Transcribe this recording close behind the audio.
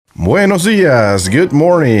Buenos dias, good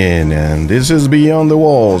morning, and this is Beyond the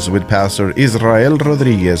Walls with Pastor Isrrael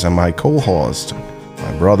Rodriguez and my co-host,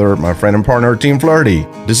 my brother, my friend and partner, Tim Flaherty.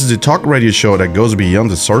 This is a talk radio show that goes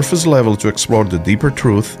beyond the surface level to explore the deeper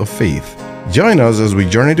truth of faith. Join us as we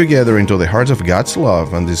journey together into the heart of God's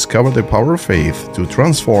love and discover the power of faith to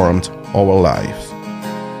transform our lives.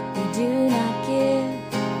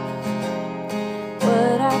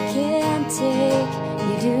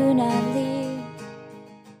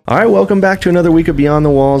 All right, welcome back to another week of Beyond the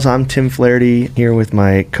Walls. I'm Tim Flaherty here with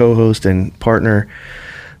my co-host and partner,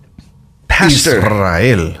 Pastor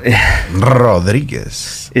Isrrael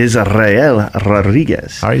Rodriguez. Isrrael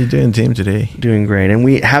Rodriguez. How are you doing, Tim, today? Doing great. And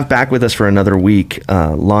we have back with us for another week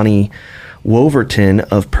Launee Wolverton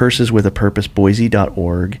of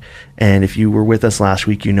purseswithapurposeboise.org. And if you were with us last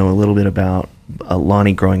week, you know a little bit about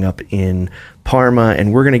Launee growing up in Parma,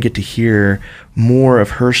 and we're going to get to hear more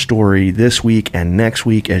of her story this week and next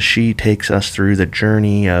week as she takes us through the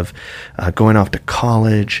journey of going off to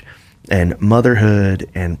college and motherhood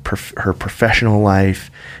and her professional life,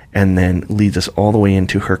 and then leads us all the way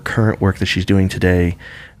into her current work that she's doing today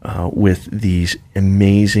with these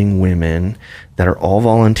amazing women that are all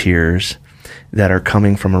volunteers that are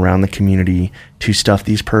coming from around the community to stuff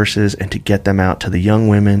these purses and to get them out to the young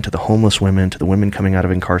women, to the homeless women, to the women coming out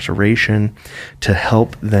of incarceration, to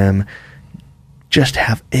help them just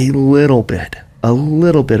have a little bit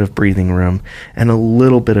of breathing room and a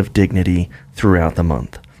little bit of dignity throughout the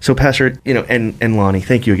month. So, Pastor, and Launee,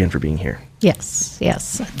 thank you again for being here. Yes.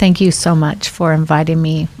 Thank you so much for inviting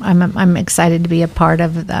me. I'm excited to be a part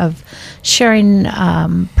of sharing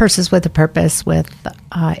Purses with a Purpose with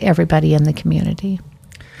everybody in the community.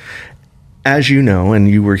 As you know, and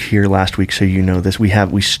you were here last week, so you know this,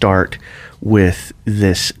 we start with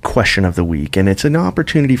this question of the week, and it's an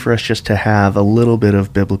opportunity for us just to have a little bit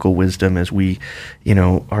of biblical wisdom as we,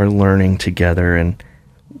 are learning together. And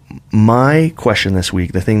my question this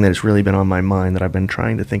week, the thing that has really been on my mind that I've been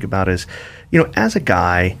trying to think about is, as a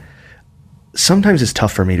guy, sometimes it's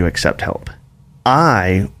tough for me to accept help.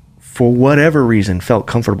 I, for whatever reason, felt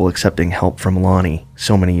comfortable accepting help from Launee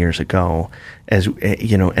so many years ago,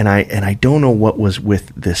 and I don't know what was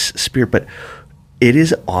with this spirit, but it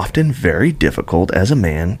is often very difficult as a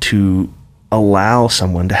man to allow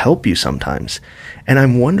someone to help you sometimes. And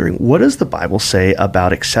I'm wondering, what does the Bible say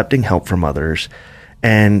about accepting help from others?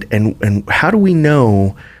 And how do we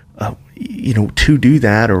know, to do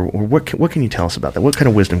that, or what can you tell us about that? What kind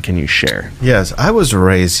of wisdom can you share? Yes, I was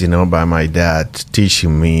raised, by my dad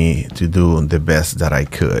teaching me to do the best that I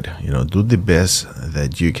could. Do the best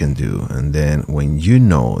that you can do, and then when you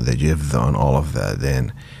know that you have done all of that,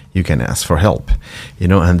 then you can ask for help.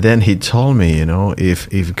 And then he told me,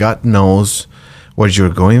 if God knows what you're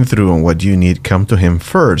going through and what you need, come to Him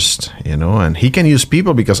first. And He can use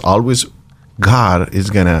people, because always God is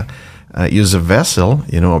going to use a vessel,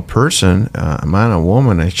 a person, a man, a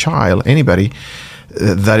woman, a child, anybody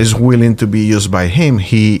that is willing to be used by Him.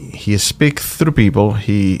 He speaks through people.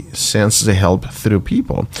 He sends the help through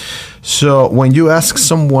people. So when you ask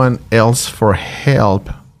someone else for help,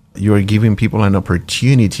 you are giving people an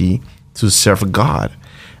opportunity to serve God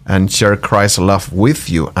and share Christ's love with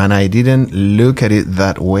you. And I didn't look at it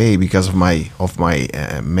that way because of my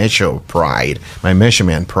macho pride, my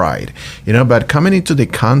measurement pride, But coming into the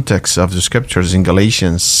context of the scriptures in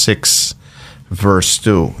Galatians 6, verse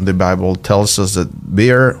 2, the Bible tells us that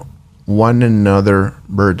bear one another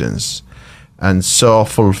burdens, and so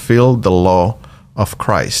fulfill the law of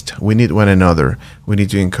Christ. We need one another. We need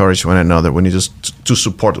to encourage one another. We need to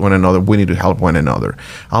support one another. We need to help one another.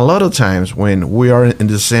 A lot of times when we are in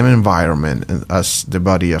the same environment as the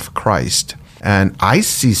body of Christ, and I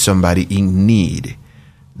see somebody in need,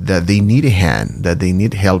 that they need a hand, that they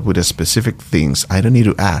need help with a specific things, I don't need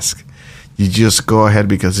to ask. You just go ahead,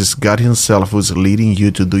 because it's God Himself who's leading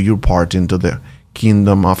you to do your part into the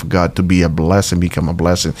kingdom of God, to be a blessing, become a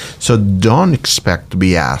blessing. So don't expect to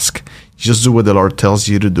be asked. Just do what the Lord tells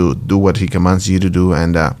you to do. Do what He commands you to do.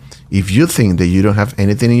 And if you think that you don't have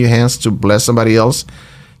anything in your hands to bless somebody else,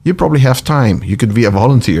 you probably have time. You could be a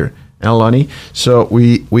volunteer, Launee. So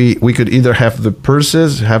we could either have the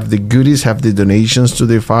purses, have the goodies, have the donations to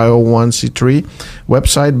the 501c3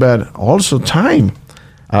 website, but also time.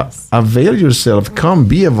 Avail yourself. Come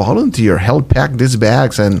be a volunteer. Help pack these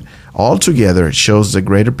bags. And all together it shows the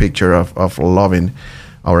greater picture of loving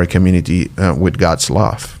our community with God's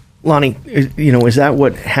love. Launee, is that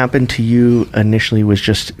what happened to you initially? Was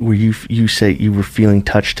just, you say you were feeling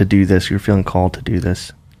touched to do this, you were feeling called to do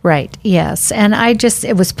this? Right, yes. And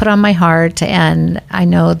it was put on my heart, and I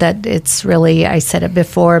know that it's really, I said it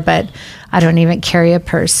before, but I don't even carry a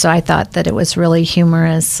purse. So I thought that it was really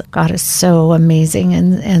humorous. God is so amazing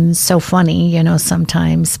and so funny,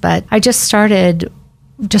 sometimes. But I just started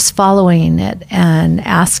just following it and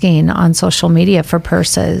asking on social media for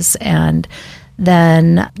purses, and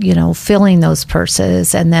then, filling those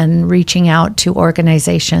purses, and then reaching out to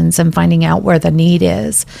organizations and finding out where the need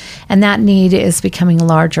is. And that need is becoming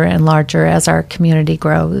larger and larger as our community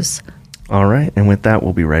grows. All right. And with that,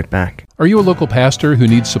 we'll be right back. Are you a local pastor who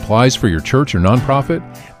needs supplies for your church or nonprofit?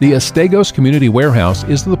 The Estegos Community Warehouse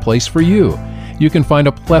is the place for you. You can find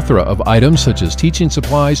a plethora of items such as teaching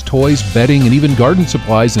supplies, toys, bedding, and even garden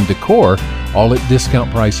supplies and decor, all at discount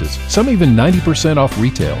prices, some even 90% off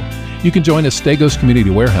retail. You can join Estegos Community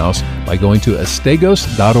Warehouse by going to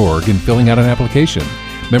estegos.org and filling out an application.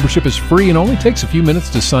 Membership is free and only takes a few minutes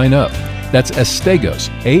to sign up. That's Estegos,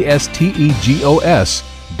 ASTEGOS.org.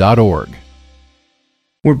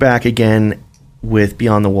 We're back again with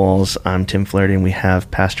Beyond the Walls. I'm Tim Flaherty, and we have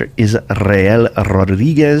Pastor Isrrael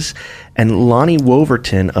Rodriguez and Launee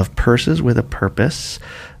Wolverton of Purses with a Purpose,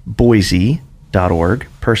 Boise.org.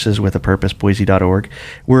 Purses with a Purpose, Boise.org.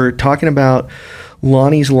 We're talking about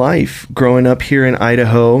Launee's life growing up here in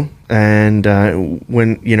Idaho. And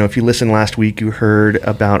when, if you listened last week, you heard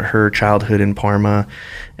about her childhood in Parma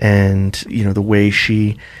and, the way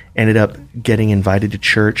she ended up getting invited to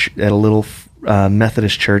church at a little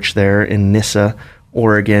Methodist church there in Nyssa,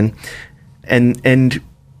 Oregon. And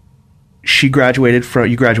you graduated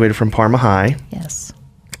from Parma High. Yes.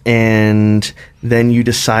 And then you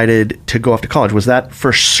decided to go off to college. Was that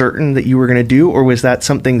for certain that you were going to do, or was that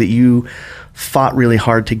something that you fought really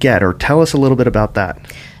hard to get? Or tell us a little bit about that.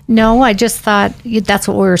 No, I just thought that's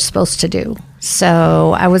what we were supposed to do.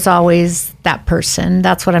 So I was always that person.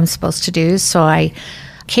 That's what I'm supposed to do. So I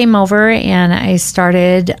came over and I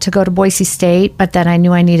started to go to Boise State, but then I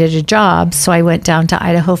knew I needed a job. So I went down to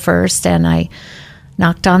Idaho first, and I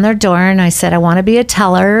knocked on their door and I said, I want to be a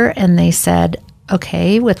teller. And they said,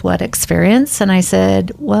 okay, with what experience? And I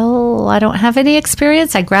said, well, I don't have any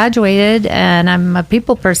experience. I graduated and I'm a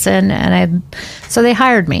people person. So they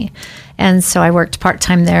hired me. And so I worked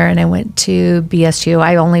part-time there, and I went to BSU.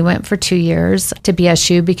 I only went for 2 years to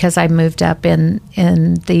BSU because I moved up in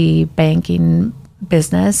the banking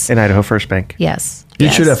business. In Idaho First Bank. Yes.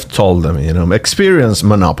 You should have told them, experience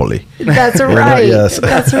monopoly. That's right. Yes.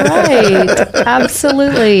 That's right.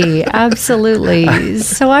 Absolutely. Absolutely.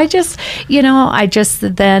 So I just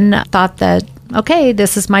then thought that, okay,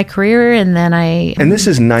 this is my career. And then And this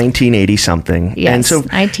is 1980 something. Yes, and so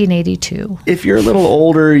 1982. If you're a little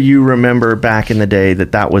older, you remember back in the day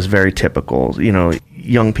that was very typical.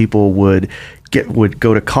 Young people would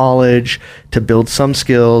go to college to build some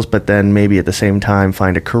skills, but then maybe at the same time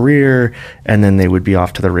find a career, and then they would be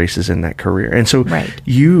off to the races in that career. And so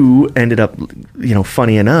you ended up,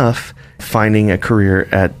 funny enough, finding a career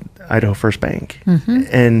at Idaho First Bank. Mm-hmm.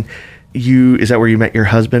 And is that where you met your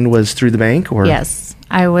husband, was through the bank? Or? Yes.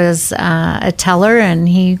 I was a teller, and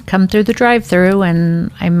he come through the drive-through,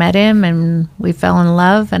 and I met him, and we fell in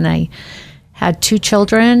love, and I had 2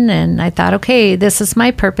 children, and I thought, okay, this is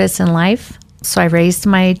my purpose in life. So I raised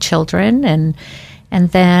my children, and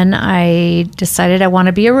then I decided I want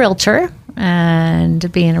to be a realtor.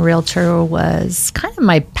 And being a realtor was kind of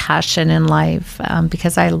my passion in life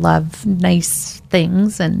because I love nice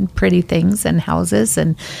things and pretty things and houses.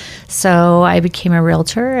 And so I became a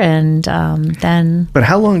realtor, and then... But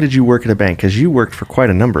how long did you work at a bank? Because you worked for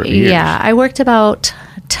quite a number of years. Yeah, I worked about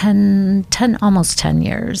 10 almost 10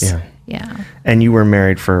 years. Yeah. And you were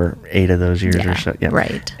married for 8 of those years or so. Yeah,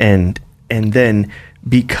 right. And then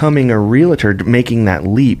becoming a realtor, making that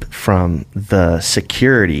leap from the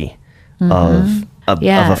security of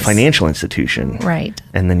a financial institution. Right.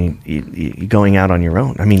 And then you going out on your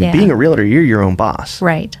own. I mean, being a realtor, you're your own boss.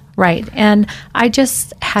 Right. And I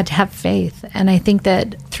just had to have faith. And I think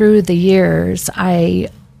that through the years, I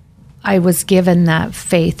was given that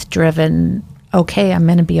faith-driven, okay, I'm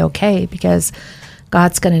going to be okay because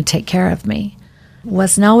God's going to take care of me. It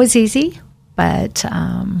wasn't always easy. But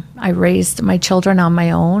I raised my children on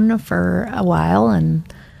my own for a while, and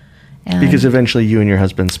because eventually you and your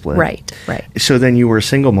husband split. Right. So then you were a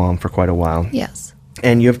single mom for quite a while. Yes.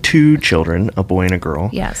 And you have 2 children, a boy and a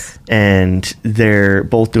girl. Yes. And they're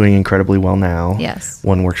both doing incredibly well now. Yes.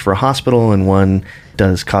 One works for a hospital, and one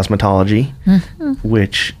does cosmetology,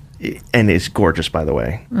 which... And is gorgeous, by the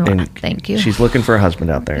way. And thank you. She's looking for a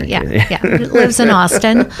husband out there. Yeah. Lives in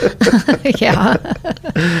Austin. Yeah.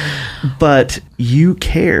 But you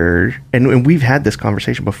cared, and we've had this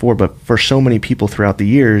conversation before, but for so many people throughout the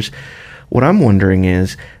years, what I'm wondering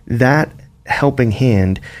is that helping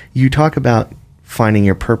hand, you talk about finding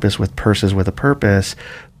your purpose with Purses with a Purpose,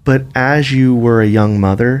 But as you were a young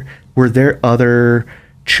mother, were there other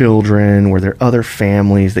children, were there other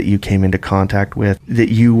families that you came into contact with that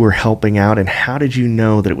you were helping out? And how did you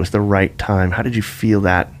know that it was the right time? How did you feel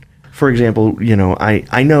that? For example,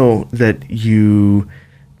 I know that you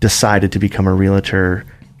decided to become a realtor.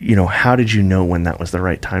 How did you know when that was the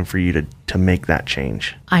right time for you to make that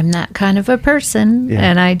change? I'm that kind of a person,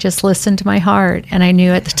 and I just listened to my heart, and I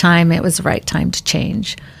knew at the time it was the right time to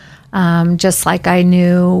change. Just like I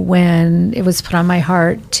knew when it was put on my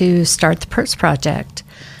heart to start the Purse Project.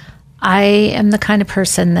 I am the kind of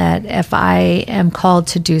person that if I am called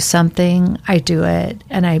to do something, I do it,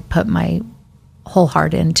 and I put my whole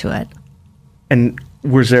heart into it. And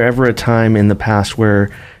was there ever a time in the past where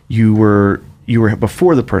you were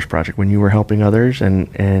before the Purse Project, when you were helping others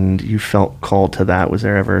and you felt called to that? Was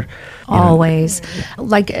there ever? Always.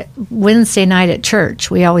 Like Wednesday night at church,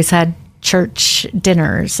 we always had church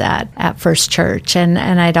dinners at First Church, and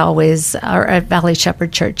I'd always, or at Valley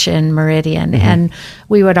Shepherd Church in Meridian, and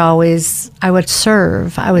I would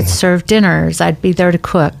serve dinners. I'd be there to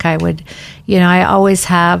cook. I've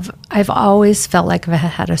always felt like I've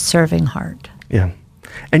had a serving heart. Yeah.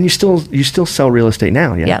 And you still sell real estate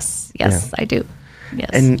now, yeah? Yes, I do.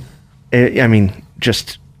 Yes. And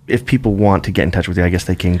just if people want to get in touch with you, I guess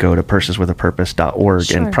they can go to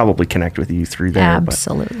purseswithapurpose.org and probably connect with you through there.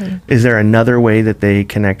 Absolutely. But is there another way that they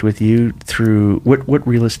connect with you through, what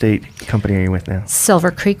real estate company are you with now?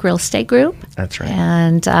 Silver Creek Real Estate Group. That's right.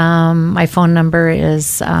 And my phone number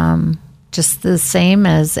is just the same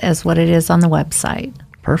as what it is on the website.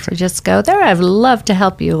 Perfect. So just go there. I'd love to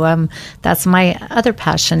help you. That's my other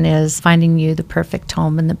passion, is finding you the perfect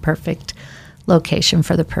home and the perfect location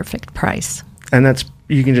for the perfect price. And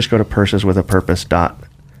you can just go to purseswithapurpose.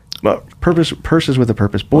 Purses with a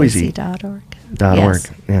Purpose Boise.org.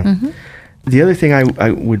 Yes. Yeah. Mm-hmm. The other thing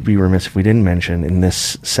I would be remiss if we didn't mention in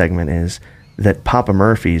this segment is that Papa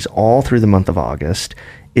Murphy's, all through the month of August,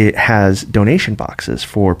 it has donation boxes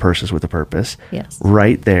for Purses with a Purpose. Yes.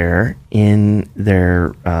 Right there in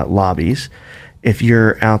their lobbies. If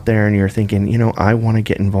you're out there and you're thinking, I want to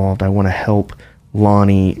get involved, I want to help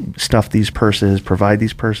Launee stuff these purses, provide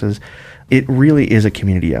these purses, it really is a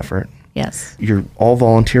community effort. Yes. You're all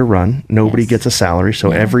volunteer run. Nobody gets a salary.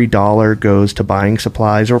 So every dollar goes to buying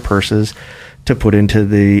supplies or purses to put into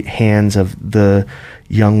the hands of the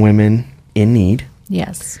young women in need.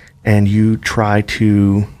 Yes. And you try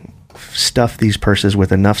to stuff these purses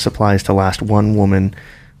with enough supplies to last one woman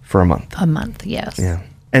for a month. A month, yes. Yeah.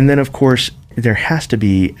 And then, of course, there has to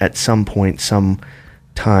be at some point some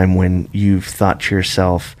time when you've thought to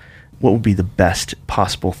yourself, what would be the best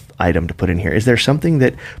possible item to put in here? Is there something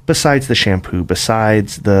that, besides the shampoo,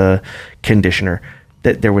 besides the conditioner,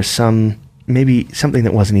 that there was maybe something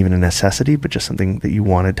that wasn't even a necessity, but just something that you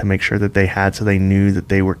wanted to make sure that they had so they knew that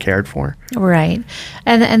they were cared for? Right.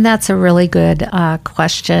 And that's a really good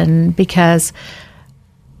question, because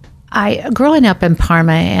growing up in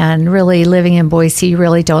Parma and really living in Boise, you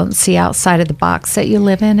really don't see outside of the box that you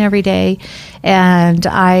live in every day. And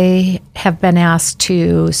I have been asked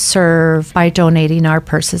to serve by donating our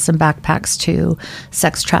purses and backpacks to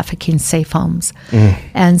sex trafficking safe homes.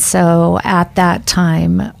 And so at that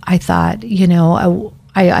time, I thought,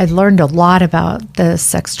 I learned a lot about the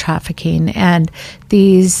sex trafficking, and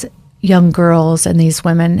these young girls and these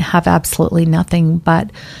women have absolutely nothing, but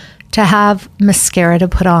to have mascara to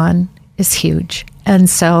put on is huge. And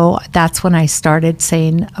so that's when I started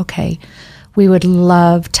saying, okay, we would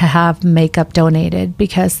love to have makeup donated,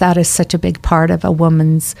 because that is such a big part of a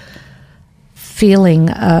woman's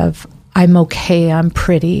feeling of, I'm okay, I'm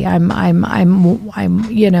pretty, I'm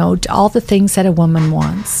all the things that a woman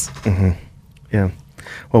wants. Mm-hmm. Yeah.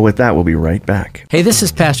 Well, with that, we'll be right back. Hey, this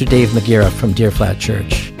is Pastor Dave McGuire from Deer Flat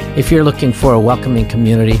Church. If you're looking for a welcoming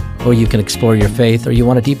community where you can explore your faith, or you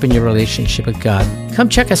want to deepen your relationship with God, come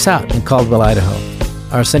check us out in Caldwell, Idaho.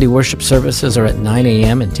 Our Sunday worship services are at 9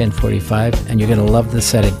 a.m. and 10:45, and you're going to love the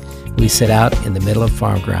setting. We sit out in the middle of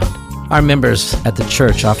farm ground. Our members at the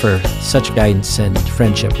church offer such guidance and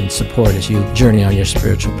friendship and support as you journey on your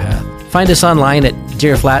spiritual path. Find us online at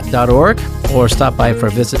deerflat.org or stop by for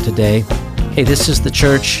a visit today. Hey, this is the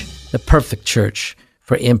church, the perfect church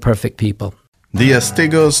for imperfect people. The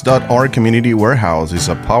Astegos.org Community Warehouse is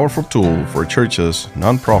a powerful tool for churches,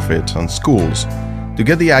 nonprofits, and schools to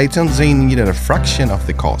get the items they need at a fraction of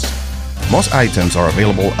the cost. Most items are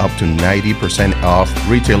available up to 90% off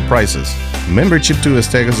retail prices. Membership to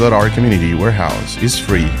Astegos.org Community Warehouse is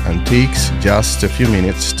free and takes just a few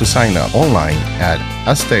minutes to sign up online at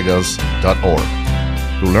astegos.org.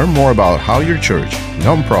 To learn more about how your church,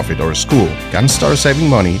 nonprofit, or school can start saving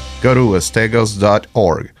money, go to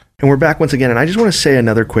astegos.org. And we're back once again, and I just want to say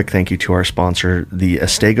another quick thank you to our sponsor, the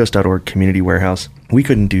Astagos.org Community Warehouse. We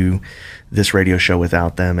couldn't do this radio show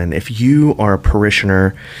without them. And if you are a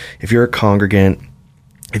parishioner, if you're a congregant,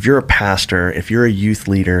 if you're a pastor, if you're a youth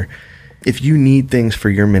leader, if you need things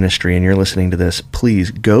for your ministry and you're listening to this,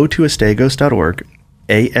 please go to Astagos.org,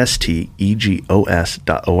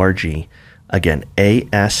 ASTEGOS.org. Again,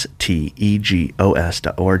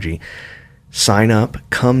 ASTEGOS.org. Sign up,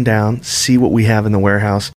 come down, see what we have in the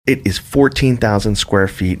warehouse. It is 14,000 square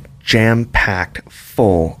feet, jam-packed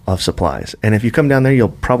full of supplies. And if you come down there, you'll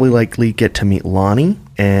probably likely get to meet Launee,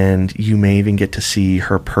 and you may even get to see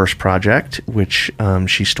her purse project, which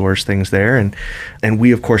she stores things there. And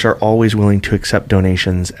we, of course, are always willing to accept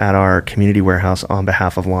donations at our community warehouse on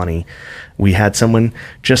behalf of Launee. We had someone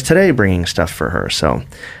just today bringing stuff for her. So,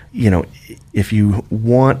 if you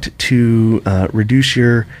want to reduce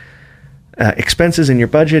your expenses in your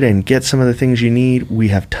budget and get some of the things you need, we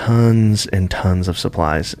have tons and tons of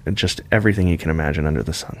supplies, just everything you can imagine under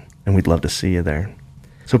the sun. And we'd love to see you there.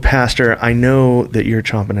 So, Pastor, I know that you're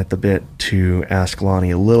chomping at the bit to ask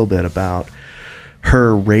Launee a little bit about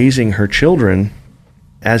her raising her children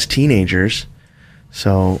as teenagers.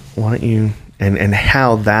 So why don't you, and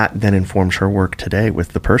how that then informs her work today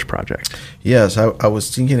with the Purse Project? Yes, I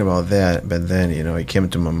was thinking about that, but then, it came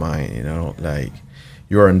to my mind, like,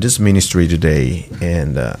 you are in this ministry today,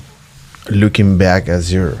 and looking back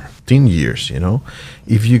as your teen years,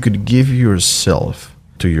 if you could give yourself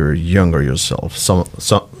to your younger yourself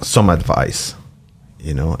some advice,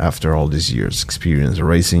 after all these years experience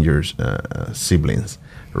raising your siblings,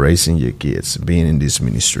 raising your kids, being in this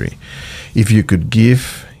ministry, if you could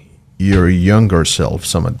give your younger self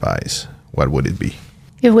some advice, what would it be?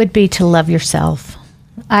 It would be to love yourself.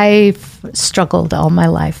 I've struggled all my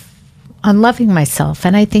life on loving myself.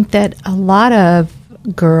 And I think that a lot of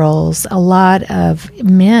girls, a lot of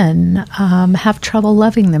men have trouble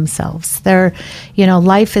loving themselves.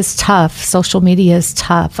 Life is tough. Social media is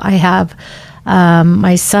tough. I have,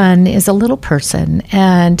 my son is a little person,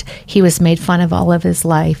 and he was made fun of all of his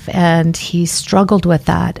life, and he struggled with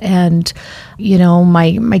that. And,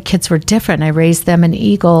 my kids were different. I raised them in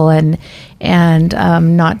Eagle, and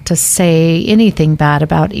not to say anything bad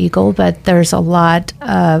about Eagle, but there's a lot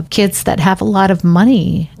of kids that have a lot of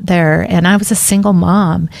money there. And I was a single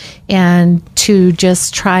mom, and to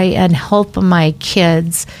just try and help my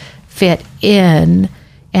kids fit in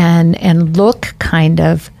and look kind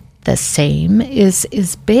of the same is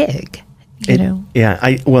big. Yeah,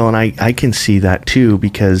 I can see that too,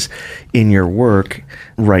 because in your work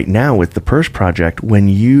right now with the Purse Project, when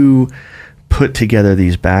you put together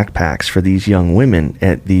these backpacks for these young women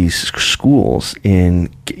at these schools in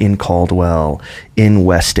Caldwell, in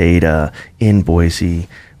West Ada, in Boise,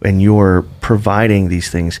 and you're providing these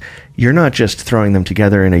things, you're not just throwing them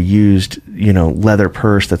together in a used, leather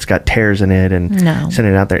purse that's got tears in it and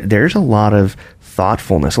sending it out there. There's a lot of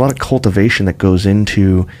thoughtfulness, a lot of cultivation that goes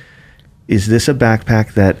into, is this a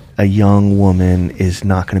backpack that a young woman is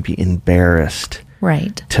not going to be embarrassed?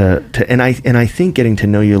 Right. And I think getting to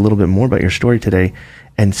know you a little bit more about your story today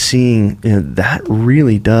and seeing that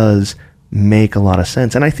really does make a lot of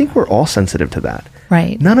sense. And I think we're all sensitive to that.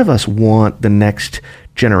 Right. None of us want the next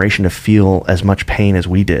generation to feel as much pain as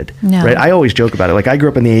we did. No. Right. I always joke about it. Like, I grew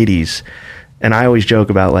up in the 80s, and I always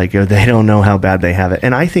joke about, like, they don't know how bad they have it.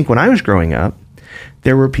 And I think when I was growing up,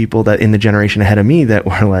 there were people that in the generation ahead of me that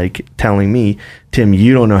were like telling me, Tim,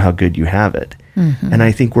 you don't know how good you have it. Mm-hmm. And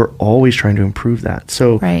I think we're always trying to improve that.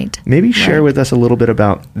 So maybe share with us a little bit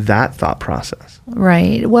about that thought process.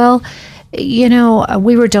 Right. Well,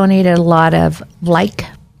 we were donated a lot of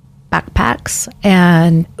backpacks,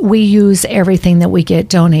 and we use everything that we get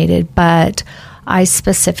donated. But I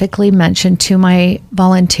specifically mentioned to my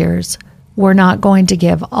volunteers, we're not going to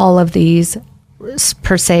give all of these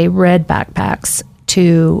per se red backpacks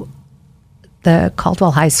to the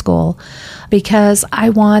Caldwell High School, because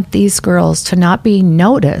I want these girls to not be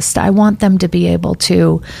noticed. I want them to be able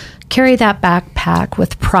to carry that backpack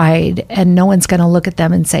with pride, and no one's going to look at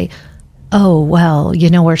them and say, oh, well,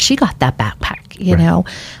 where she got that backpack.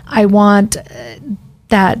 I want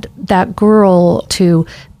that girl to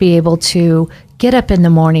be able to get up in the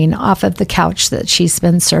morning off of the couch that she's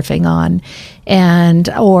been surfing on,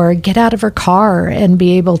 or get out of her car and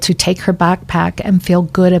be able to take her backpack and feel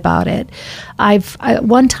good about it.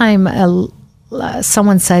 One time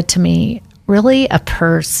someone said to me, really, a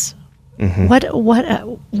purse? Mm-hmm.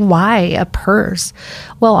 Why a purse?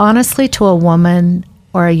 Well, honestly, to a woman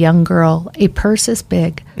or a young girl, a purse is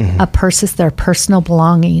big. Mm-hmm. A purse is their personal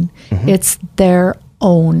belonging. Mm-hmm. It's their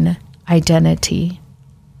own identity.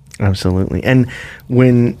 Absolutely. And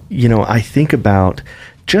when, I think about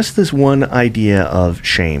just this one idea of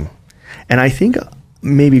shame. And I think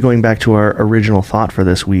maybe going back to our original thought for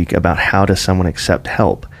this week about how does someone accept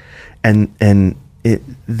help, and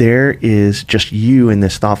there is just you in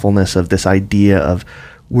this thoughtfulness of this idea of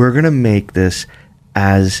we're going to make this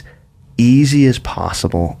as easy as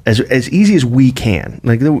possible, as easy as we can.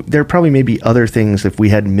 Like there probably may be other things, if we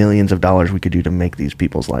had millions of dollars, we could do to make these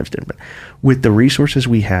people's lives different. With the resources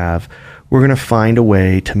we have, we're going to find a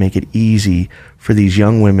way to make it easy for these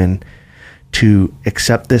young women to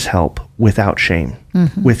accept this help without shame,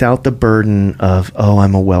 without the burden of, oh,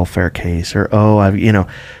 I'm a welfare case, or, oh,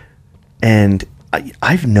 and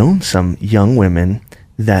I've known some young women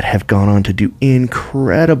that have gone on to do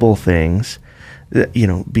incredible things,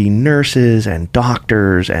 be nurses and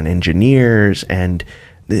doctors and engineers and,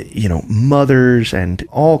 mothers and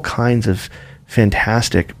all kinds of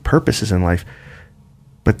fantastic purposes in life.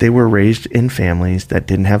 But they were raised in families that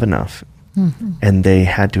didn't have enough. And they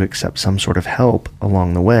had to accept some sort of help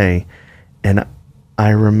along the way. And I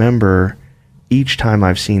remember each time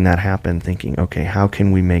I've seen that happen thinking, okay, how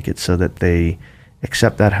can we make it so that they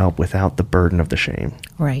accept that help without the burden of the shame?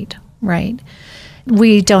 Right.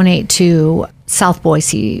 We donate to South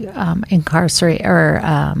Boise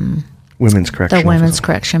Women's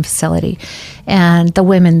Correction Facility. And the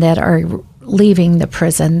women that are leaving the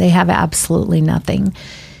prison, they have absolutely nothing.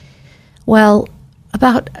 Well,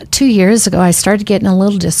 about 2 years ago, I started getting a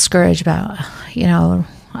little discouraged about,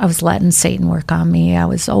 I was letting Satan work on me. I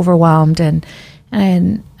was overwhelmed, and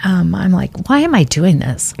I'm like, why am I doing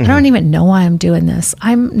this? I don't even know why I'm doing this.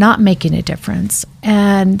 I'm not making a difference.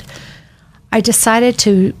 And I decided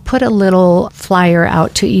to put a little flyer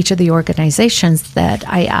out to each of the organizations that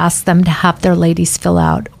I asked them to have their ladies fill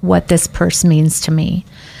out what this purse means to me.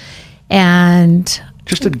 And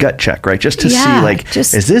just a gut check, right? Just to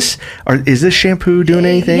see, is this shampoo doing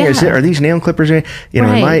anything? Yeah. Are these nail clippers? Am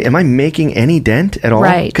I making any dent at all?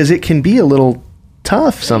 Right. Because it can be a little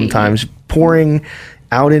tough sometimes pouring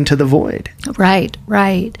out into the void. Right.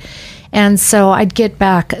 And so I'd get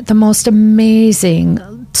back the most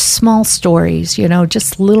amazing small stories,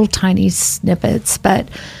 just little tiny snippets. But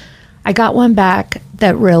I got one back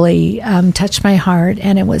that really touched my heart,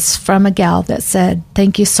 and it was from a gal that said,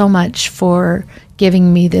 "Thank you so much for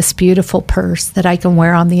giving me this beautiful purse that I can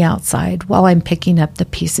wear on the outside while I'm picking up the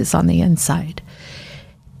pieces on the inside."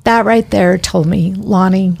 That right there told me,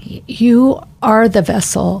 Launee, you are the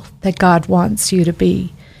vessel that God wants you to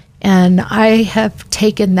be. And I have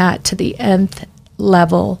taken that to the nth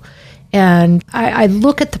level. And I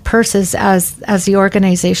look at the purses as the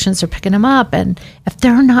organizations are picking them up, and if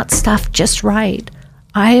they're not stuffed just right,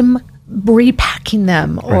 I'm repacking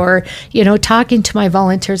them, or talking to my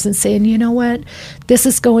volunteers and saying, you know what, this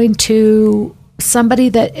is going to somebody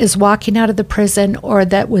that is walking out of the prison, or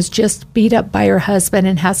that was just beat up by her husband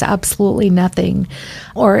and has absolutely nothing,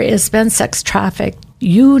 or has been sex trafficked.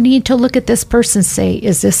 You need to look at this person and say,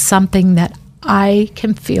 is this something that I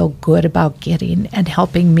can feel good about getting and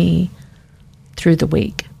helping me through the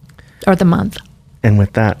week or the month? And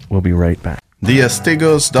with that, we'll be right back. The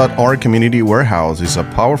Astegos.org Community Warehouse is a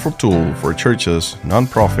powerful tool for churches,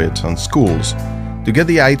 nonprofits, and schools to get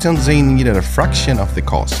the items they need at a fraction of the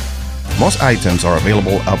cost. Most items are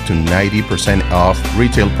available up to 90% off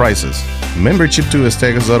retail prices. Membership to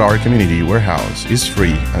Astegos.org Community Warehouse is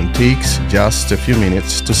free and takes just a few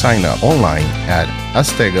minutes to sign up online at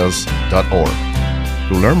astegos.org.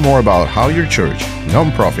 To learn more about how your church,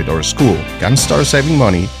 nonprofit, or school can start saving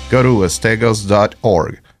money, go to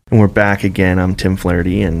astegos.org. And we're back again. I'm Tim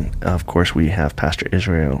Flaherty, and of course we have Pastor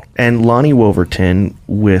Isrrael and Launee Wolverton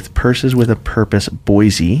with Purses with a Purpose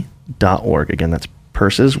Boise.org. Again, that's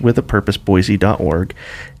Purses with a Purpose Boise.org.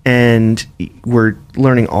 And we're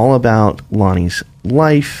learning all about Launee's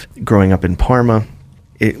life growing up in Parma.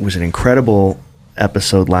 It was an incredible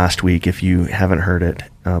episode last week. If you haven't heard it,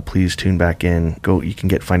 please tune back in. You can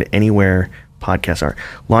find it anywhere podcasts are.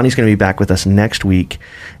 Launee's going to be back with us next week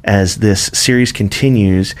as this series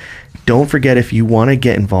continues. Don't forget, if you want to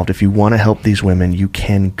get involved, if you want to help these women, you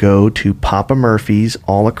can go to Papa Murphy's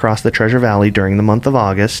all across the Treasure Valley during the month of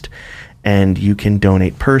August, and you can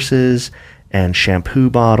donate purses and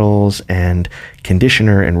shampoo bottles and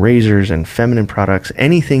conditioner and razors and feminine products,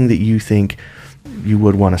 anything that you think you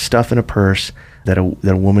would want to stuff in a purse that a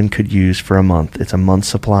woman could use for a month. It's a month's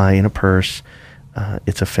supply in a purse.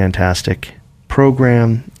 It's a fantastic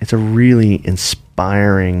program. It's a really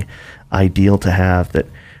inspiring ideal to have, that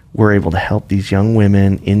we're able to help these young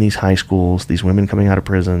women in these high schools, these women coming out of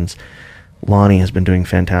prisons. Launee has been doing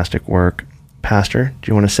fantastic work. Pastor, do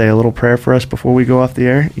you want to say a little prayer for us before we go off the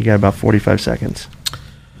air? You got about 45 seconds.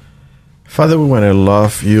 Father, we want to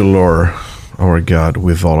love you, Lord, our God,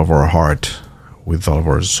 with all of our heart, with all of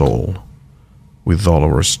our soul, with all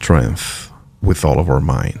of our strength, with all of our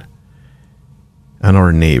mind, and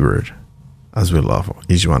our neighbor as we love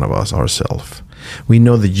each one of us ourselves. We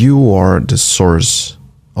know that you are the source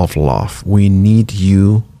of love. We need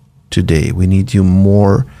you today. We need you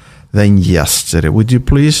more than yesterday. Would you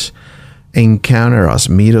please encounter us,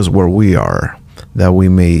 meet us where we are, that we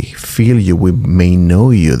may feel you, we may know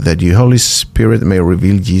you, that your Holy Spirit may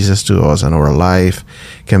reveal Jesus to us, and our life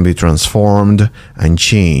can be transformed and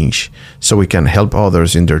changed, so we can help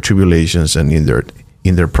others in their tribulations and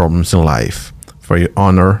in their problems in life, for your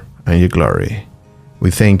honor and your glory.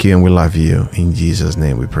 We thank you and we love you. In Jesus'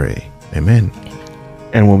 name we pray. Amen.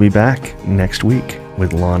 And we'll be back next week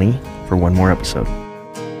with Launee for one more episode.